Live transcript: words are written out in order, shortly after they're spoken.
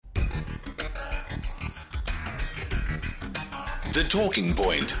The Talking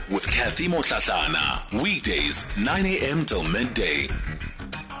Point with Kathy Motlatlana. Weekdays, 9 a.m. till midday.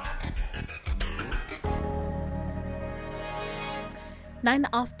 Nine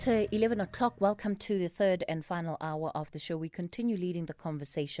after 11 o'clock, welcome to the third and final hour of the show. We continue leading the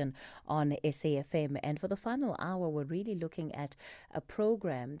conversation on SAFM. And for the final hour, we're really looking at a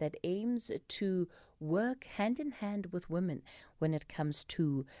program that aims to work hand in hand with women when it comes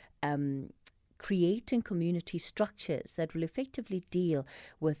to creating community structures that will effectively deal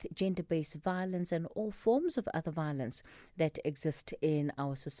with gender-based violence and all forms of other violence that exist in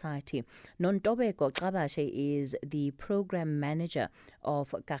our society. Nontobeko Gcabashe is the Programme Manager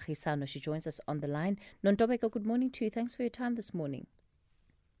of Kagisano. She joins us on the line. Nontobeko, good morning to you. Thanks for your time this morning.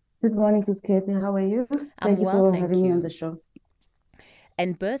 Good morning, Sis Kathy. How are you? I'm Thank you well, for having me on the show.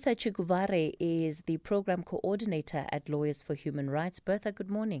 And Bertha Chiguvare is the Program Coordinator at Lawyers for Human Rights. Bertha, good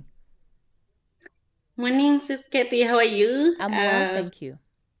morning. Morning, Sis Kathy. How are you? I'm well, thank you.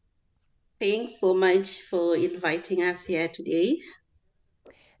 Thanks so much for inviting us here today.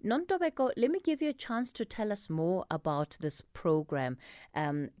 Nontobeko, let me give you a chance to tell us more about this program,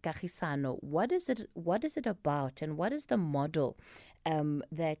 Kagisano. What is it about, and what is the model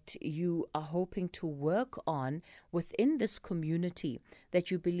that you are hoping to work on within this community that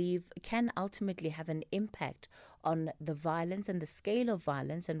you believe can ultimately have an impact on the violence and the scale of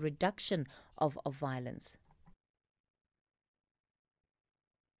violence and reduction of violence?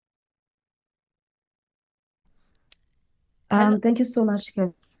 Thank you so much,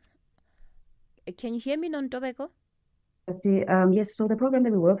 Kathy. Can you hear me, Nontobeko? Yes, so the program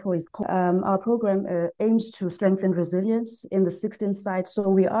that we work for is our program aims to strengthen resilience in the 16 sites. So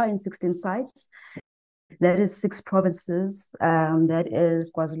we are in 16 sites. That is 6 provinces. That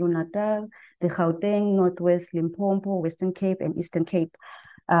is KwaZulu-Natal, the Gauteng, Northwest, Limpopo, Western Cape, and Eastern Cape.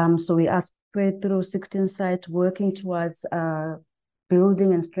 So we are spread through 16 sites, working towards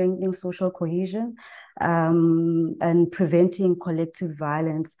building and strengthening social cohesion and preventing collective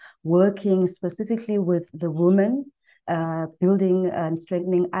violence, working specifically with the women, building and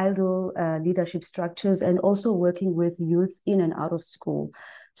strengthening idle leadership structures, and also working with youth in and out of school.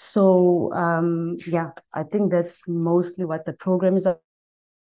 So, I think that's mostly what the program is about.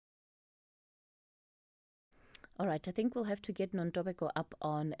 All right, I think we'll have to get Nontobeko up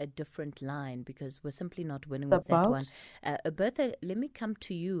on a different line because we're simply not winning with that one. Bertha, let me come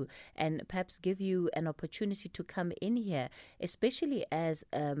to you and perhaps give you an opportunity to come in here, especially as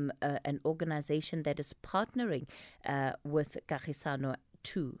an organization that is partnering with Kagisano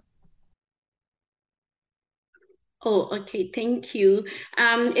too. Oh, okay. Thank you.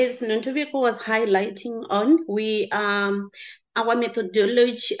 As Nontobeko was highlighting on, our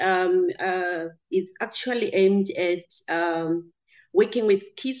methodology is actually aimed at working with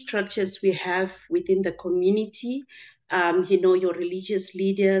key structures we have within the community. Your religious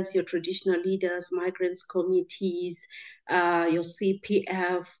leaders, your traditional leaders, migrants committees, your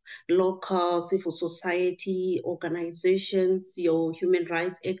CPF, local civil society organizations, your human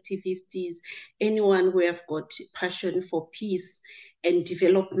rights activists, anyone who have got passion for peace and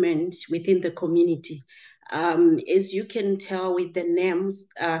development within the community. As you can tell with the names,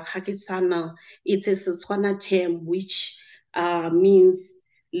 Kagisano, it's a Setswana term which means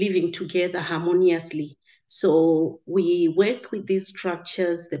living together harmoniously. So we work with these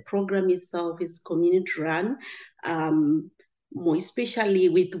structures. The program itself is community run, more especially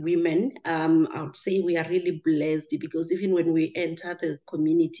with women. I would say we are really blessed because even when we enter the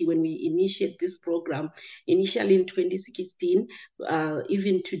community, when we initiate this program, initially in 2016,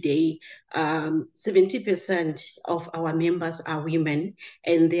 even today, 70% of our members are women,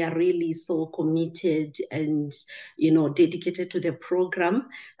 and they are really so committed and, dedicated to the program.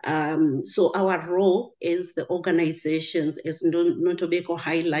 So our role as the organizations, as Nontobeko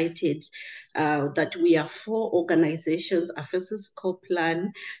highlighted, that we are 4 organizations: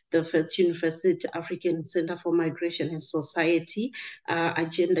 Afesis-corplan, the Wits University African Center for Migration and Society,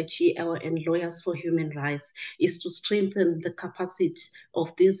 Agenda GL, and Lawyers for Human Rights, is to strengthen the capacity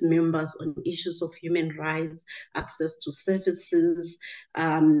of these members on issues of human rights, access to services,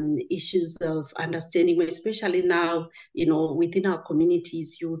 issues of understanding, especially now, within our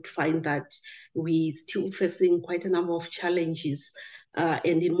communities, you would find that we still facing quite a number of challenges,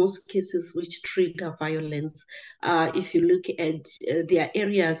 and in most cases which trigger violence. If you look at there are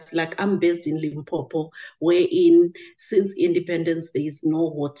areas, like I'm based in Limpopo, wherein since independence there is no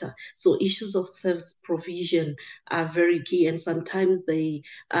water. So issues of service provision are very key, and sometimes they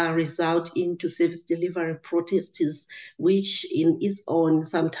result into service delivery protests, which in its own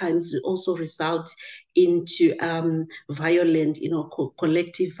sometimes also result into violent,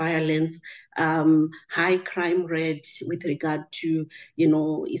 collective violence, high crime rates with regard to,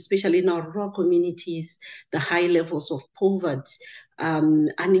 especially in our rural communities, the high levels of poverty,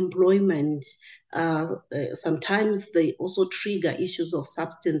 unemployment. Sometimes they also trigger issues of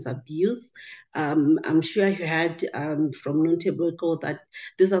substance abuse. I'm sure you heard from Nontobeko that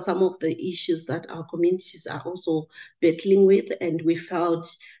these are some of the issues that our communities are also battling with, and we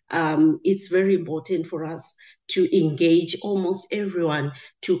felt it's very important for us to engage almost everyone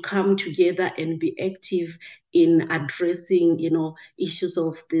to come together and be active in addressing, issues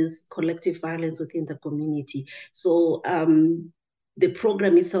of this collective violence within the community. So the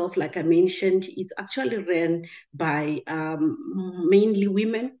program itself, like I mentioned, it's actually run by mainly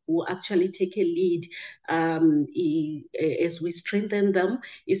women who actually take a lead as we strengthen them,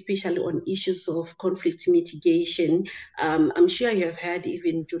 especially on issues of conflict mitigation. I'm sure you have heard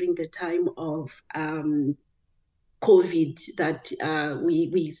even during the time of COVID that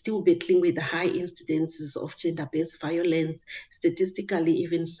we still battling with the high incidences of gender-based violence, statistically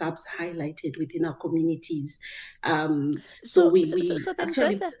even SAPS highlighted within our communities. So then,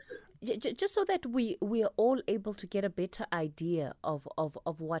 actually... Bertha, just so that we are all able to get a better idea of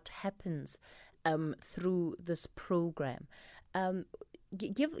what happens through this program,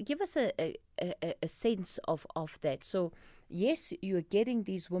 give us a sense of that. So yes, you're getting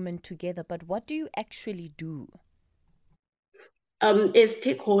these women together, but what do you actually do? As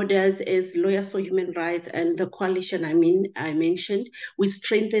stakeholders, as lawyers for human rights and the coalition I mentioned, we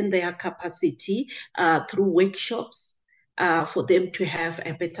strengthen their capacity through workshops for them to have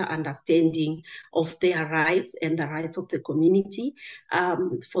a better understanding of their rights and the rights of the community,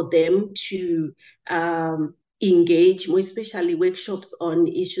 for them to engage, more especially workshops on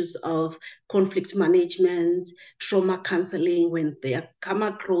issues of conflict management, trauma counseling, when they come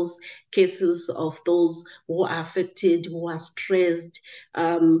across cases of those who are affected, who are stressed.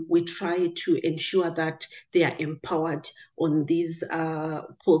 We try to ensure that they are empowered on these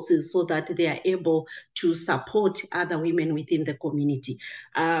courses so that they are able to support other women within the community.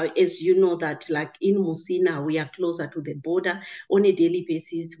 As you know that, like in Musina, we are closer to the border. On a daily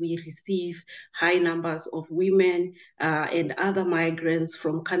basis, we receive high numbers of women and other migrants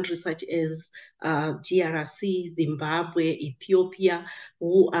from countries such as DRC, Zimbabwe, Ethiopia,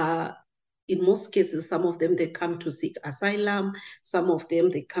 who are, in most cases, some of them, they come to seek asylum. Some of them,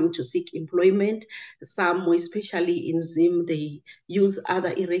 they come to seek employment. Some, especially in Zim, they use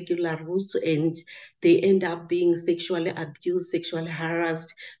other irregular routes and they end up being sexually abused, sexually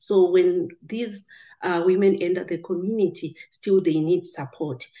harassed. So when these women enter the community, still they need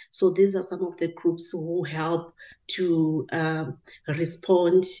support. So these are some of the groups who help to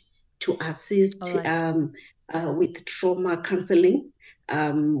respond, to assist with trauma counseling,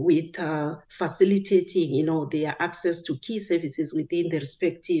 with facilitating, their access to key services within the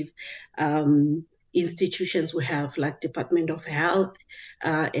respective institutions we have, like Department of Health,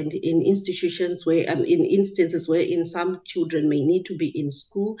 and in institutions where, in instances where in some children may need to be in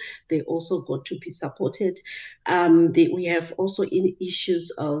school, they also got to be supported. We have also in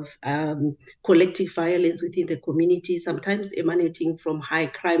issues of collective violence within the community, sometimes emanating from high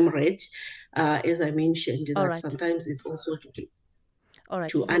crime rate, as I mentioned, that sometimes it's also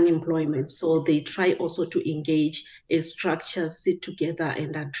to unemployment. So they try also to engage as structures, sit together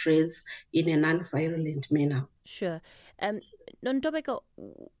and address in a non-violent manner. Sure. Nontobeko,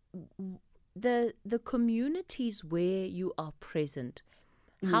 the communities where you are present,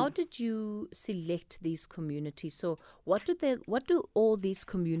 how did you select these communities? So what do all these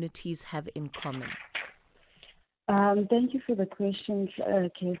communities have in common? Thank you for the questions,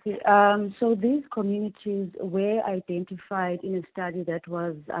 Kathy. So these communities were identified in a study that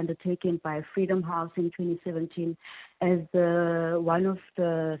was undertaken by Freedom House in 2017 as one of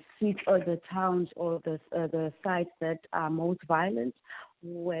the cities or the towns or the sites that are most violent,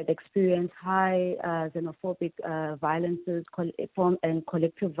 who had experienced high xenophobic violences and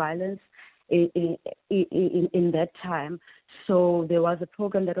collective violence in that time. So there was a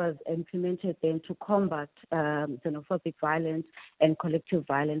program that was implemented then to combat xenophobic violence and collective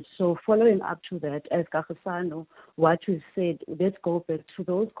violence. So following up to that, as Kagisano, what we said, let's go back to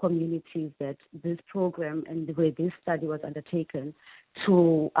those communities that this program and where this study was undertaken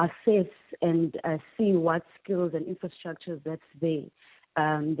to assess and see what skills and infrastructures that's there,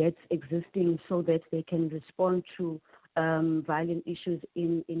 that's existing, so that they can respond to violent issues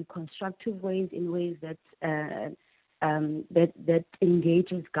in constructive ways, in ways that that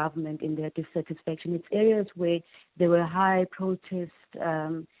engages government in their dissatisfaction. It's areas where there were high protests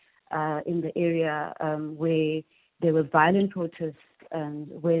in the area, where there were violent protests and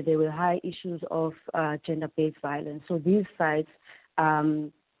where there were high issues of gender-based violence. So these sites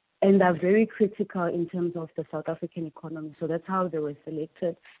and are very critical in terms of the South African economy. So that's how they were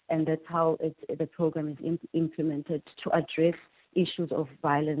selected, and that's how the program is implemented to address issues of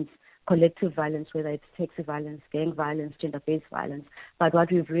violence, collective violence, whether it's taxi violence, gang violence, gender-based violence. But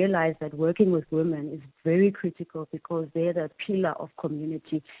what we've realized that working with women is very critical because they're the pillar of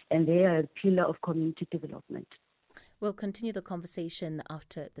community and they are a pillar of community development. We'll continue the conversation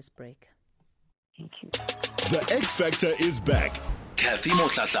after this break. Thank you. The X Factor is back. Kathy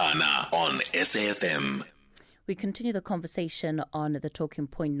Motlatlana on SAFM. We continue the conversation on the talking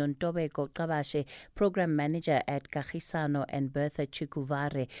point. Nontobeko Gcabashe, Programme Manager at Kagisano, and Bertha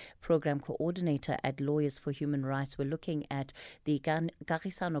Chiguvare, Programme Coordinator at Lawyers for Human Rights. We're looking at the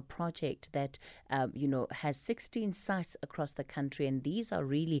Kagisano project that, has 16 sites across the country, and these are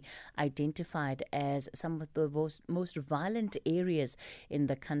really identified as some of the most violent areas in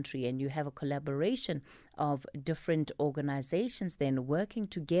the country. And you have a collaboration of different organizations then working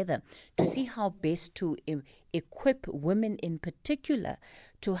together to see how best to equip women in particular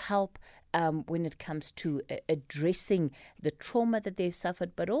to help when it comes to addressing the trauma that they've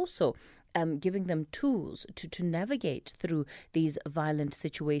suffered, but also giving them tools to navigate through these violent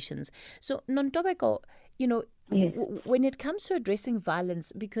situations. So, Nontobeko, Yes. When it comes to addressing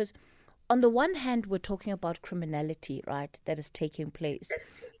violence, because on the one hand, we're talking about criminality, right, that is taking place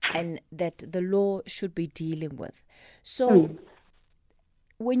and that the law should be dealing with. So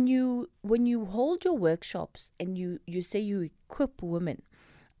when you hold your workshops and you say you equip women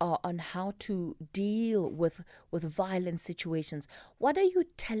on how to deal with violent situations, what are you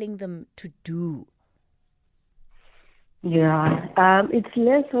telling them to do? Yeah, it's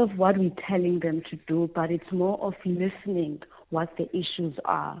less of what we're telling them to do, but it's more of listening what the issues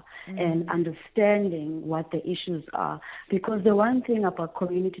are and understanding what the issues are. Because the one thing about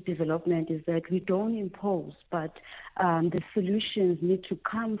community development is that we don't impose, but the solutions need to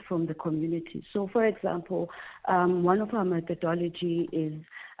come from the community. So, for example, one of our methodology is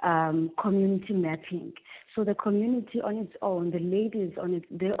community mapping. So the community on its own, the ladies on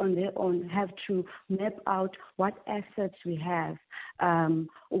their own have to map out what assets we have,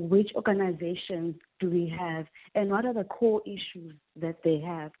 which organizations do we have, and what are the core issues that they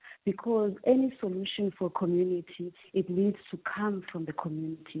have. Because any solution for community, it needs to come from the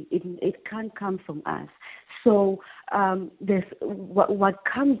community. It can't come from us. So what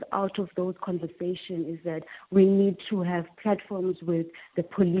comes out of those conversations is that we need to have platforms with the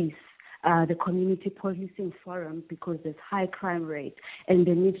police, the community policing forum, because there's high crime rate and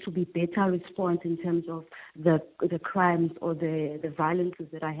there needs to be better response in terms of the crimes or the violences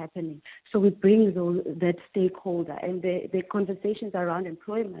that are happening. So we bring that stakeholder, and the conversations around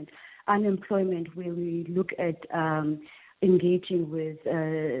unemployment, where we look at engaging with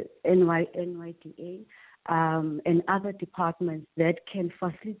NYDA and other departments that can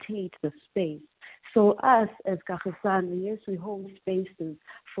facilitate the space. So us as Kagisano, yes, we hold spaces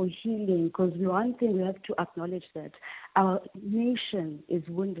for healing, because one thing we have to acknowledge that our nation is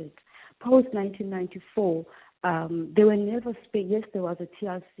wounded. Post-1994, there were never spaces. Yes, there was a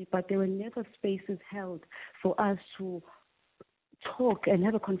TRC, but there were never spaces held for us to talk and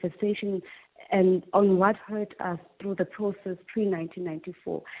have a conversation and on what hurt us through the process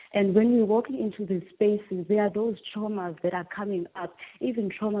pre-1994. And when we're walking into these spaces, there are those traumas that are coming up, even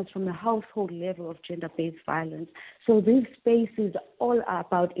traumas from the household level of gender-based violence. So these spaces all are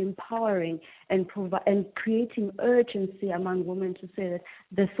about empowering and creating urgency among women to say that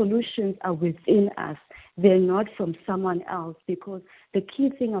the solutions are within us. They're not from someone else, because the key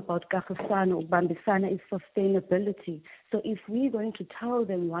thing about Kagisano, Bambisana, is sustainability. So if we're going to tell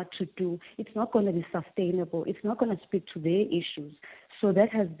them what to do, it's not going to be sustainable. It's not going to speak to their issues. So that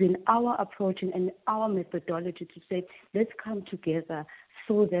has been our approach and our methodology to say, let's come together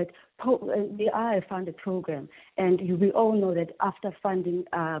so that we are a funded program. And we all know that after funding,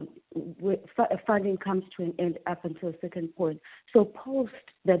 funding comes to an end up until a certain point. So post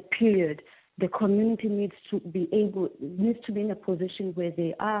that period, the community needs to be in a position where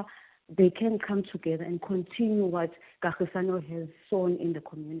they can come together and continue what Kagisano has sown in the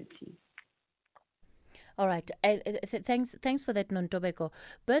community. All right. Thanks for that, Nontobeko.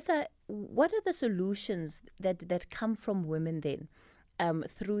 Bertha, what are the solutions that come from women then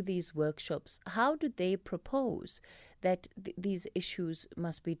through these workshops? How do they propose that these issues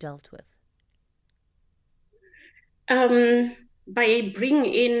must be dealt with? by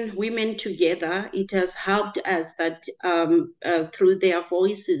bringing in women together, it has helped us that through their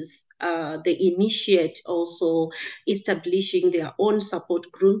voices, they initiate also establishing their own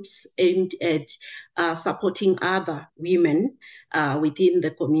support groups aimed at supporting other women within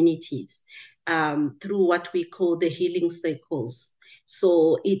the communities through what we call the healing circles.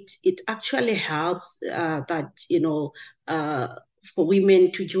 So it actually helps that, for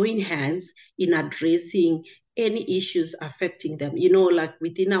women to join hands in addressing any issues affecting them. Like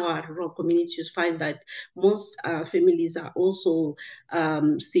within our rural communities, find that most families are also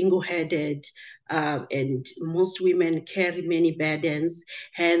single-headed, and most women carry many burdens.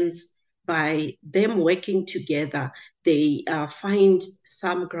 Hence, by them working together, they find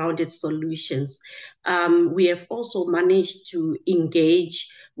some grounded solutions. We have also managed to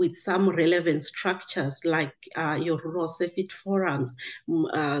engage with some relevant structures like your rural CEFIT forums,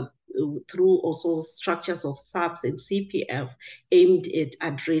 through also structures of SAPS and CPF aimed at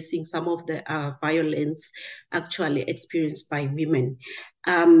addressing some of the violence actually experienced by women.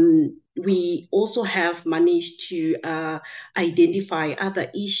 We also have managed to identify other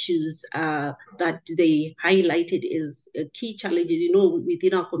issues that they highlighted as key challenges.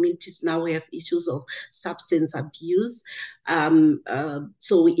 Within our communities now we have issues of substance abuse.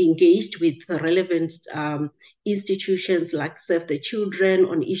 So we engaged with the relevant institutions like Save the Children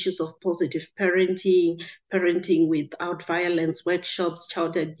on issues of positive parenting, parenting without violence workshops,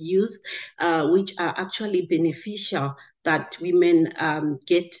 child abuse, which are actually beneficial that women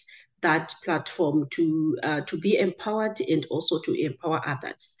get that platform to be empowered and also to empower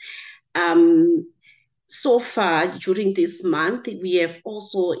others. So far during this month, we have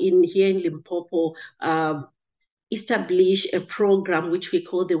also here in Limpopo establish a program which we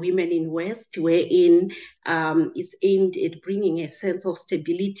call the Women in West, wherein it's aimed at bringing a sense of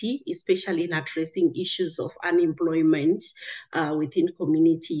stability, especially in addressing issues of unemployment within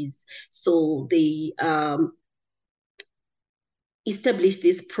communities. So they established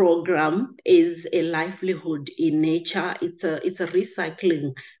this program as a livelihood in nature. It's a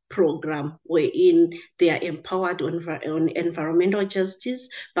recycling program wherein they are empowered on environmental justice,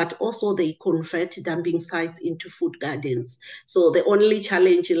 but also they convert dumping sites into food gardens. So the only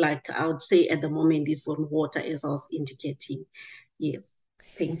challenge, like I would say at the moment, is on water, as I was indicating. Yes.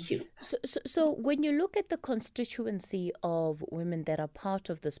 Thank you. So when you look at the constituency of women that are part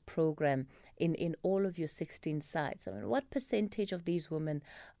of this program in all of your 16 sites, I mean, what percentage of these women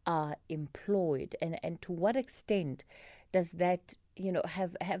are employed, and to what extent does that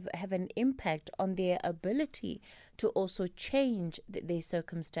have an impact on their ability to also change their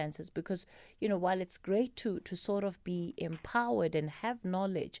circumstances? Because while it's great to sort of be empowered and have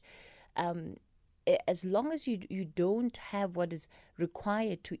knowledge, as long as you don't have what is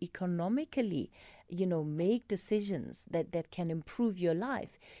required to economically, make decisions that can improve your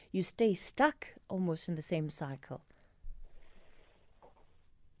life, you stay stuck almost in the same cycle.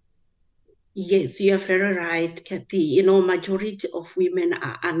 Yes, you are very right, Kathy. Majority of women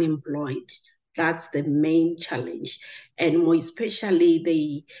are unemployed. That's the main challenge. And more especially,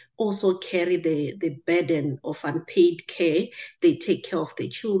 they also carry the burden of unpaid care. They take care of the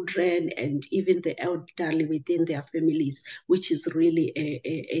children and even the elderly within their families, which is really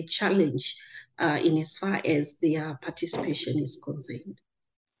a challenge in as far as their participation is concerned.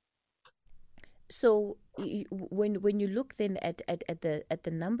 So when you look then at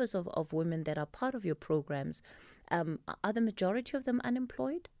the numbers of women that are part of your programs, are the majority of them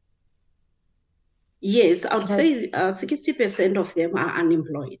unemployed? Yes, I would say 60% of them are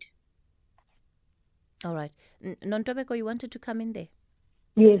unemployed. All right. Nontobeko, you wanted to come in there?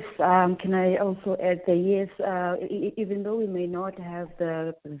 Yes, can I also add that yes, even though we may not have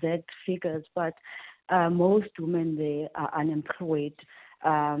the exact figures, but most women, they are unemployed.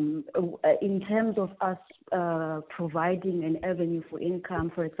 In terms of us providing an avenue for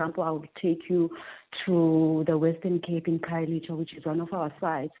income, for example, I would take you to the Western Cape in Khayelitsha, which is one of our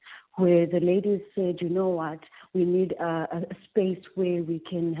sites, where the ladies said, you know what, we need a space where we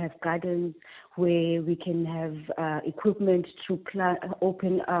can have gardens, where we can have equipment to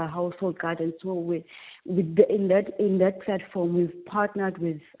open household gardens. So in that platform, we've partnered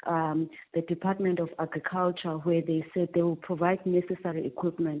with the Department of Agriculture, where they said they will provide necessary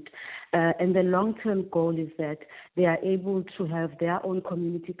equipment. And the long-term goal is that they are able to have their own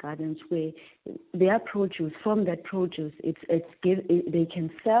community gardens where their produce, from that produce, they can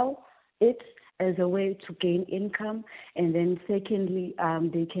sell it as a way to gain income, and then secondly,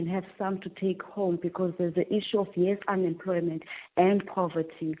 they can have some to take home, because there's the issue of unemployment and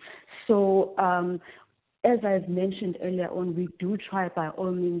poverty. So as I've mentioned earlier on, we do try by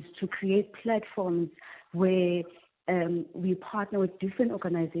all means to create platforms where we partner with different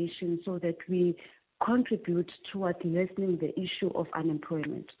organizations so that we contribute towards lessening the issue of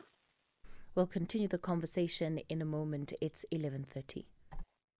unemployment. We'll continue the conversation in a moment. It's 11:30.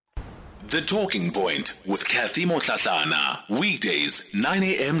 The Talking Point with Kathy Motlatlana. Weekdays, 9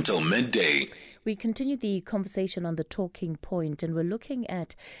 a.m. till midday. We continue the conversation on the Talking Point, and we're looking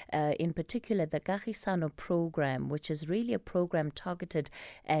at, in particular, the Kagisano program, which is really a program targeted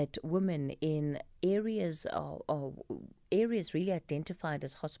at women in areas or areas really identified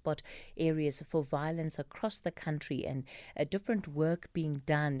as hotspot areas for violence across the country, and different work being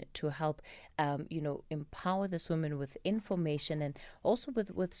done to help, empower these women with information and also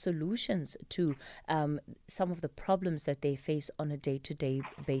with solutions to some of the problems that they face on a day-to-day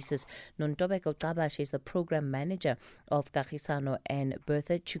basis. Nontobeko Gcabashe is the Programme Manager of Kagisano, and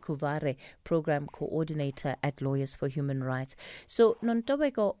Bertha Chiguvare, Program Coordinator at Lawyers for Human Rights. So,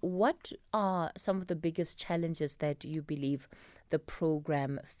 Nontobeko, what are some of the biggest challenges that you believe the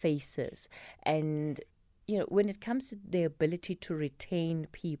program faces? And, when it comes to the ability to retain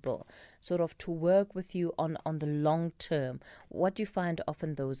people, sort of to work with you on the long term, what do you find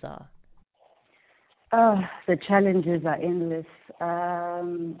often those are? The challenges are endless.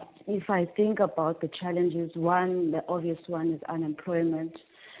 If I think about the challenges, the obvious one is unemployment,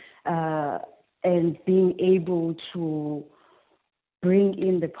 and being able to bring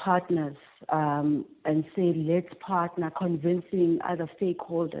in the partners and say, let's partner, convincing other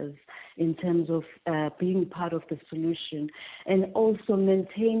stakeholders in terms of being part of the solution, and also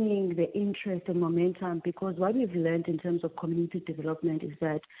maintaining the interest and momentum, because what we've learned in terms of community development is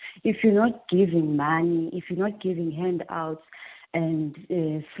that if you're not giving money, if you're not giving handouts and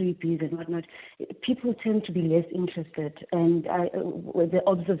freebies and whatnot, people tend to be less interested. And the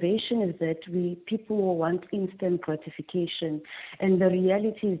observation is that people will want instant gratification. And the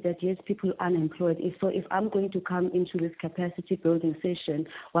reality is that, yes, people are unemployed. So if I'm going to come into this capacity building session,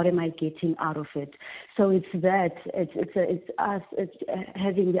 what am I getting out of it? So it's that. It's us. It's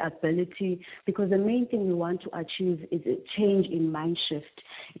having the ability, because the main thing we want to achieve is a change in mind shift,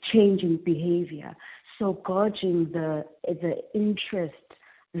 change in behavior. So gauging the interest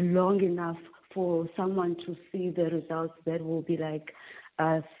long enough for someone to see the results that will be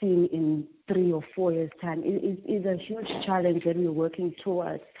seen in 3 or 4 years' time is a huge challenge that we're working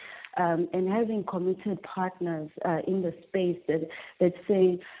towards. And having committed partners in the space that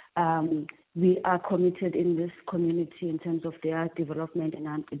say we are committed in this community in terms of their development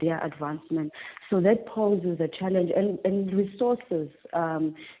and their advancement. So that poses a challenge, and resources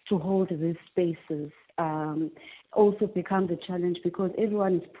to hold these spaces also becomes a challenge, because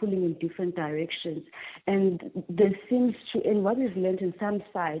everyone is pulling in different directions. And there seems to, and what we've learned in some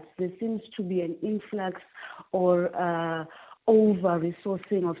sites, there seems to be an influx or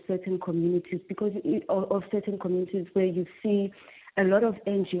over-resourcing of certain communities, of certain communities where you see a lot of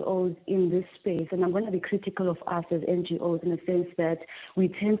NGOs in this space, and I'm going to be critical of us as NGOs in the sense that we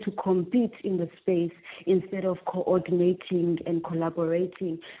tend to compete in the space instead of coordinating and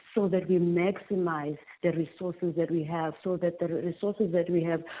collaborating, so that we maximize the resources that we have, so that the resources that we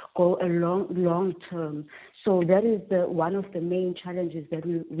have go a long term. So that is one of the main challenges that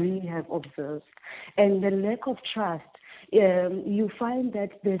we really have observed. And the lack of trust. You find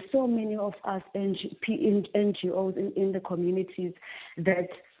that there's so many of us NGOs in the communities that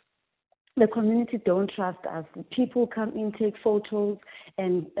the community don't trust us. People come in, take photos,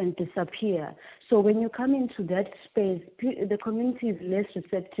 and disappear. So when you come into that space, the community is less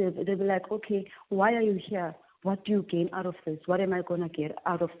receptive. They'll be like, okay, why are you here? What do you gain out of this? What am I going to get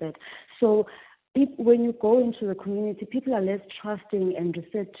out of that? So when you go into the community, people are less trusting and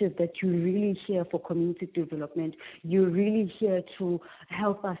receptive that you're really here for community development. You're really here to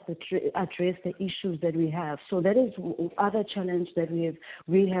help us address the issues that we have. So that is other challenge that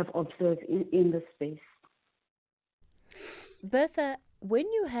we have observed in the space. Bertha,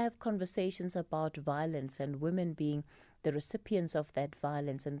 when you have conversations about violence and women being the recipients of that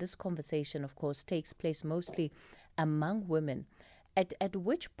violence, and this conversation, of course, takes place mostly among women, At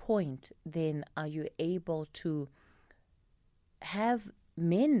which point then are you able to have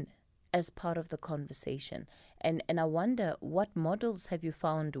men as part of the conversation? And I wonder, what models have you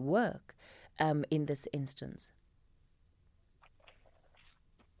found work in this instance?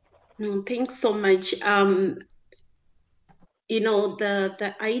 No, thanks so much. The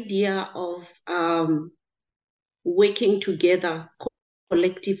idea of working together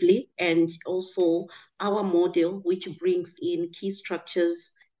collectively, and also our model, which brings in key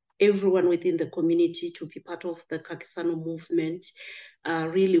structures, everyone within the community to be part of the Kagisano movement,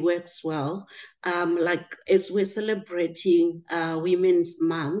 really works well. like as we're celebrating Women's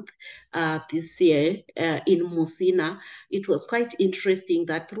Month this year in Musina, it was quite interesting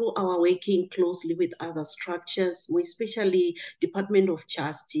that through our working closely with other structures, especially Department of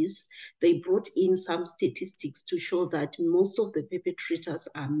Justice, they brought in some statistics to show that most of the perpetrators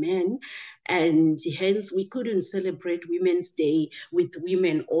are men, and hence we couldn't celebrate Women's Day with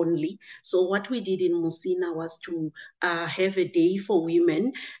women only. So what we did in Musina was to have a day for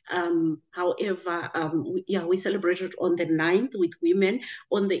women. However, we celebrated on the 9th with women.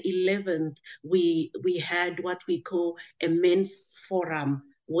 On the 11th, we had what we call a men's forum,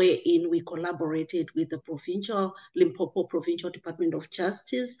 wherein we collaborated with the Limpopo Provincial Department of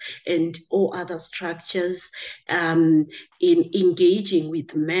Justice and all other structures in engaging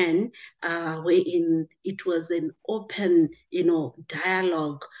with men, wherein it was an open,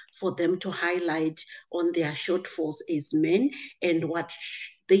 dialogue for them to highlight on their shortfalls as men and what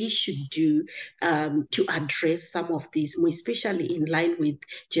they should do to address some of these, especially in line with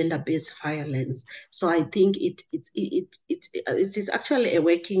gender-based violence. So I think it is actually a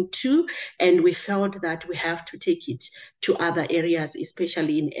working tool, and we felt that we have to take it to other areas,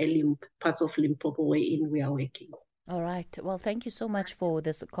 especially in early parts of Limpopo wherein we are working. All right. Well, thank you so much for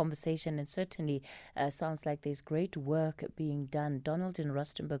this conversation, and certainly sounds like there's great work being done. Donald in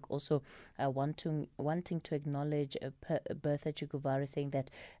Rustenburg also wanting to acknowledge Bertha Chiguvare, saying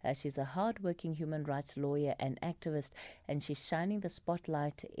that she's a hardworking human rights lawyer and activist, and she's shining the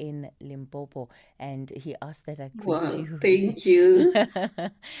spotlight in Limpopo. And he asked that I greet you. Thank you.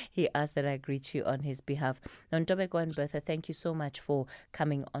 He asked that I greet you on his behalf. Nontobeko and Bertha, thank you so much for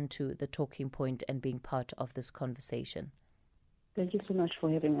coming onto the talking point and being part of this conversation. Thank you so much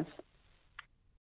for having us.